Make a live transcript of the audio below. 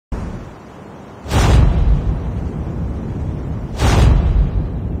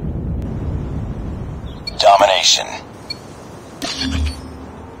domination.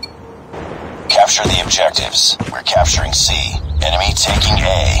 Capture the objectives. We're capturing C. Enemy taking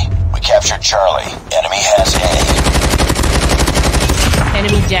A. We captured Charlie. Enemy has A.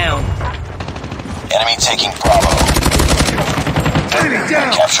 Enemy down. Enemy taking Bravo. Enemy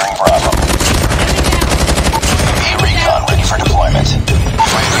down! Capturing Bravo. UAV recon ready for deployment.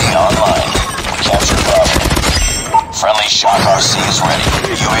 UAV online. We captured Bravo. Friendly Shock RC is ready.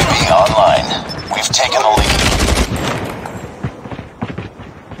 UAV online. We've taken the lead.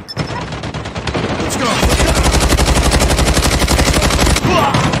 Let's go!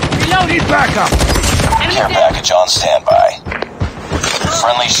 Reload! Need backup! Care package on standby.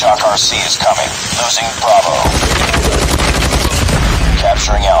 Friendly Shock RC is coming. Losing Bravo.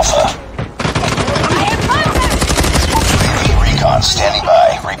 Capturing Alpha. UAV recon standing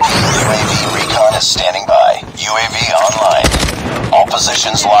by. Repeat, UAV recon is standing by. UAV online. All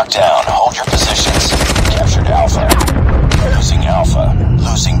positions locked down. Hold your positions. Captured Alpha. Losing Alpha.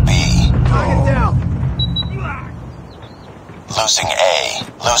 Losing B. Target down! Losing A.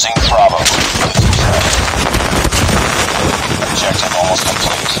 Losing Bravo. Losing Charlie. Objective almost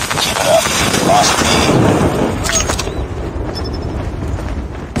complete. Keep it up. Lost B.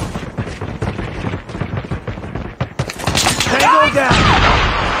 Tango down!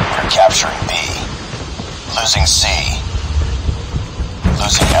 We're capturing B. Losing C.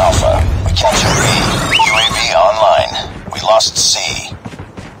 Losing Alpha. We captured B. UAV online. We lost C.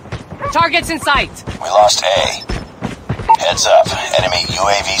 Targets in sight. We lost A. Heads up. Enemy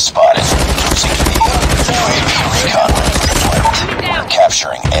UAV spotted. Losing B. UAV recon ready for deployment. We're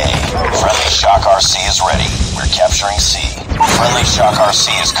capturing A. Friendly Shock RC is ready. We're capturing C. Friendly Shock RC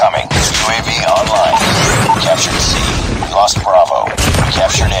is coming. UAV online. We captured C. We lost Bravo. We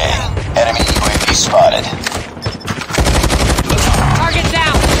captured A. Enemy UAV spotted. Target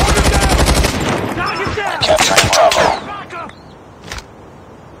down. Target down! Capturing Bravo.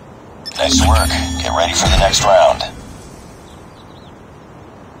 Nice work. Get ready for the next round.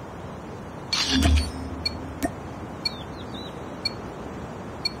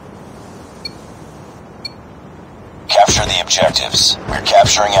 Capture the objectives. We're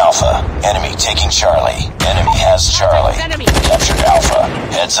capturing Alpha. Enemy taking Charlie. Enemy has Charlie. Enemy. Captured Alpha.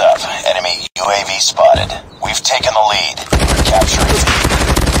 Heads up. Enemy UAV spotted. We've taken the lead. We're capturing.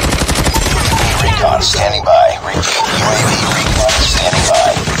 UAV recon standing by. Repeat. UAV recon standing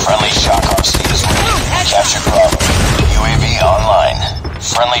by. Friendly Shock RC is ready. Captured Bravo. UAV online.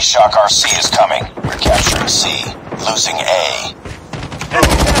 Friendly Shock RC is coming. We're capturing C. Losing A.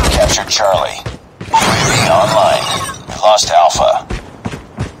 Captured Charlie. UAV online. We lost Alpha.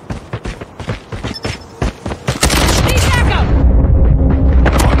 Need backup.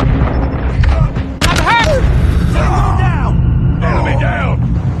 I'm hurt. Tango down! Enemy down!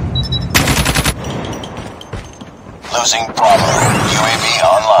 Losing Bravo. UAV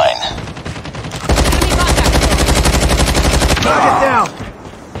online. Enemy contact. Target down!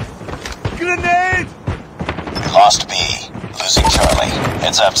 Grenade! We lost B. Losing Charlie.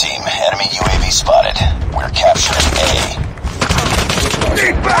 Heads up, team. Enemy UAV spotted. We're capturing A.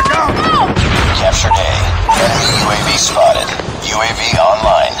 Need backup! Captured A. Enemy UAV spotted. UAV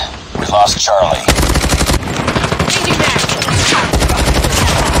online. We lost Charlie. Changing back.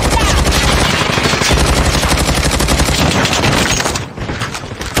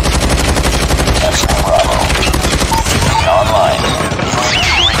 Capturing Bravo. UAV online. UAV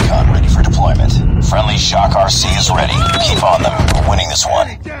recon ready for deployment. Friendly Shock RC is ready. Keep on them. We're winning this one.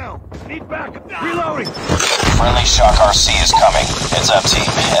 Enemy down! Need backup! Reloading! Friendly Shock RC is coming. Heads up, team.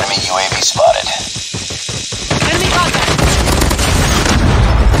 Enemy UAV spotted. Enemy contact.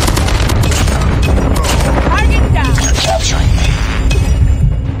 Target down. You're capturing me.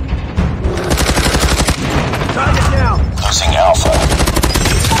 Target down! Losing Alpha.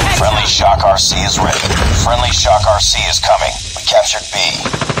 Friendly Shock RC is ready. Friendly Shock RC is coming. We captured B.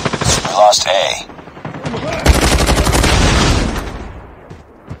 We lost A.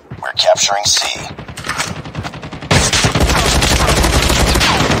 We're capturing C.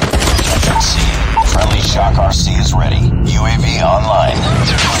 Captured C. Friendly Shock RC is ready. UAV online.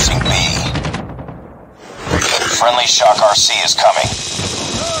 Losing B. Friendly Shock RC is coming.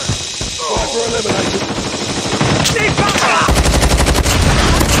 Need backup!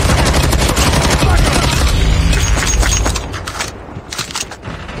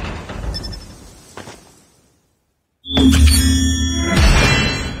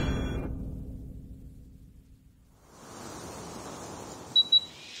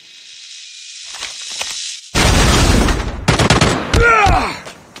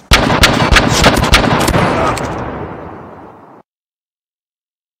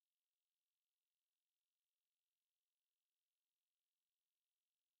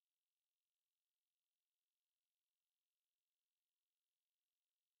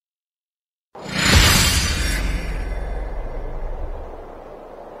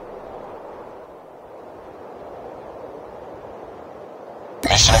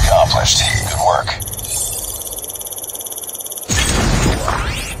 accomplished. Good work.